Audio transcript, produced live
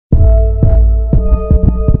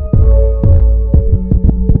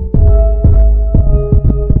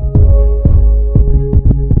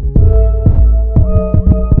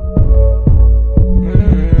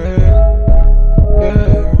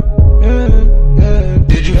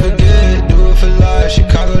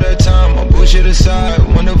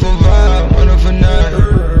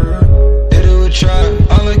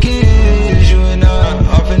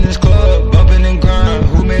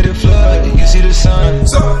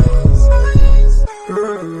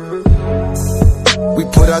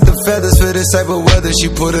this type of weather. She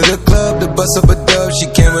put her the club to bust up a dub. She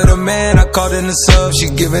came with a man, I called in the sub. She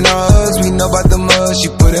giving her hugs, we know about the mud. She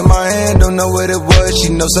put in my hand, don't know what it was. She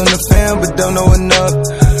knows I'm the fan, but don't know enough.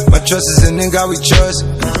 My trust is in God we trust.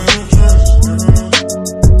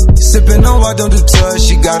 Sippin' on why don't do touch.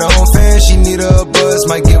 She got her own fan, she need her a buzz.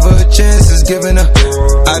 Might give her a chance, it's giving her.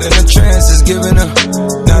 Out in the trance, it's giving her.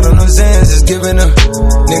 Not on those Zans, it's giving her.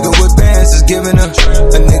 Nigga with bands, it's giving her.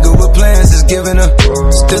 A nigga with plans, it's giving her.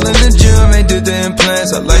 Still in the gym, ain't did the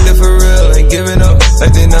implants. I like that for real, ain't giving up.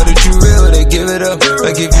 Like they know that you real, they give it up.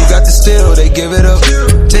 Like if you got the steal, they give it up.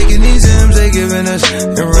 Taking these M's, they giving us.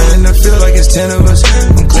 And running the field like it's 10 of us.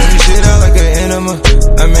 I'm cleaning shit out like an enema.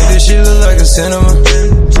 I made this shit look like a cinema.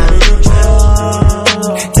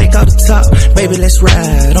 Take out the top, baby, let's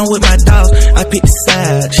ride. I'm with my dogs, I pick the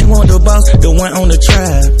side. She want the boss, the one on the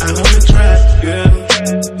track. I on the track, yeah.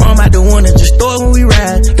 I'm out the one that just throw it when we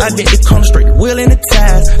ride. I bet the corner straight, the wheel in the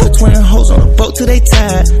ties. Put 20 hoes on the boat till they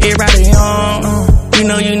tied. Everybody on, you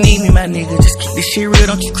know you need me, my nigga. Just keep this shit real,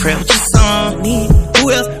 don't you crap with your song. Who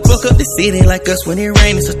else fuck up the city like us when it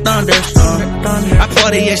rain? It's a thunderstorm. I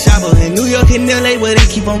party at Shabba in New York and LA, where they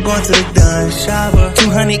keep on going to the dun. Shabba,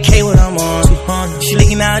 200K what I'm on. She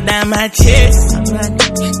licking all down my chest.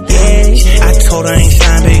 Yeah, I told her I ain't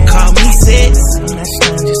shine, baby, call me sex.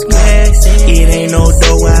 It ain't no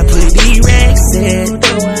dough, I put these racks in.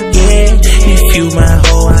 Yeah, if you my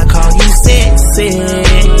hoe, I call you sexy.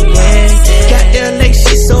 Yeah, got LA,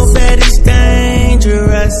 she so bad it's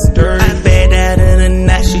dangerous. I bet out of the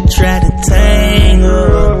night she try to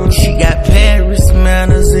tangle. She got Paris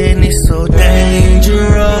manners and it's so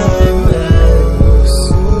dangerous.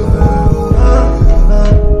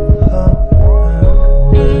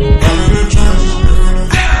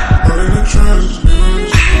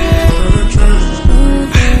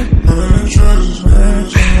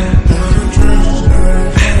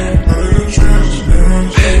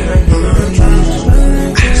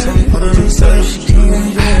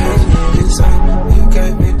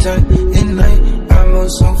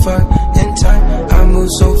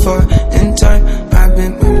 So far in time, I've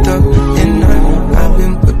been whipped up in night. I've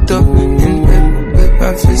been whipped up in whip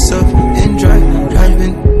my face up in drive. I've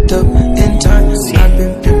been whipped up in time. I've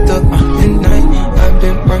been whipped up in night. I've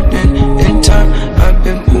been working in time. I've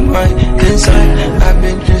been put my inside. I've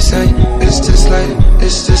been just like, it's this life,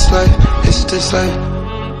 it's this life, it's this life.